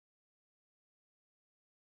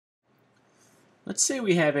Let's say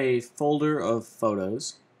we have a folder of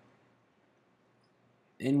photos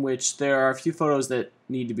in which there are a few photos that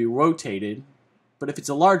need to be rotated, but if it's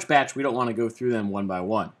a large batch, we don't want to go through them one by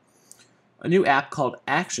one. A new app called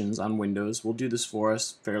Actions on Windows will do this for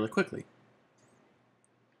us fairly quickly.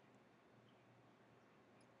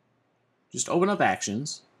 Just open up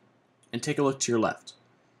Actions and take a look to your left.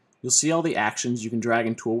 You'll see all the actions you can drag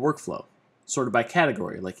into a workflow, sorted by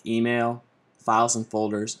category like email, files and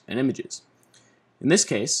folders, and images. In this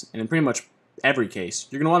case, and in pretty much every case,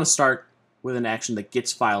 you're going to want to start with an action that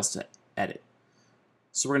gets files to edit.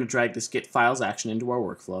 So we're going to drag this get files action into our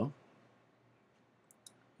workflow,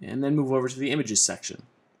 and then move over to the images section.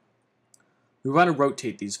 We want to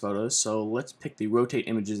rotate these photos, so let's pick the rotate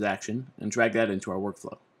images action and drag that into our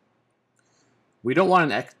workflow. We don't want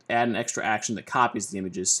to add an extra action that copies the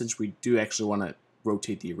images, since we do actually want to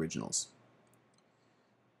rotate the originals.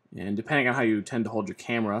 And depending on how you tend to hold your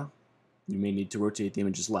camera, you may need to rotate the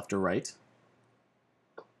images left or right.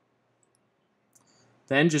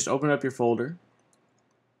 Then just open up your folder,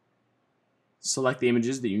 select the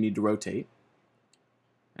images that you need to rotate,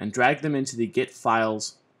 and drag them into the Get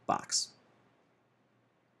Files box.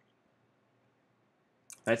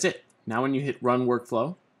 That's it. Now when you hit Run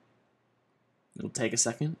Workflow, it'll take a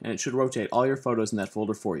second, and it should rotate all your photos in that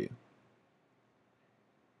folder for you.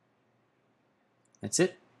 That's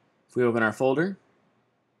it. If we open our folder,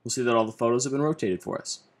 we'll see that all the photos have been rotated for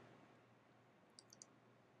us.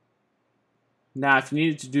 Now, if you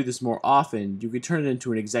needed to do this more often, you could turn it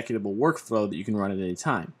into an executable workflow that you can run at any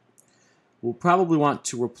time. We'll probably want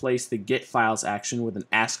to replace the Get Files action with an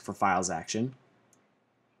Ask for Files action,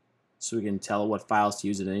 so we can tell what files to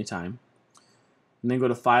use at any time. And then go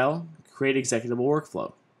to File, Create Executable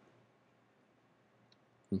Workflow.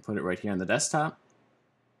 And put it right here on the desktop.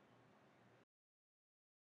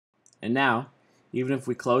 And now, even if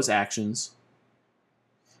we close Actions,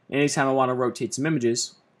 anytime I want to rotate some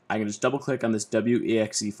images, I can just double click on this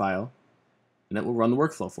 .exe file, and it will run the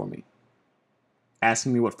workflow for me,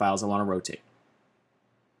 asking me what files I want to rotate.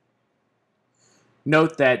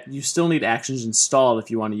 Note that you still need Actions installed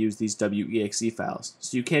if you want to use these .exe files,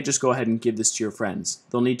 so you can't just go ahead and give this to your friends.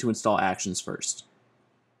 They'll need to install Actions first.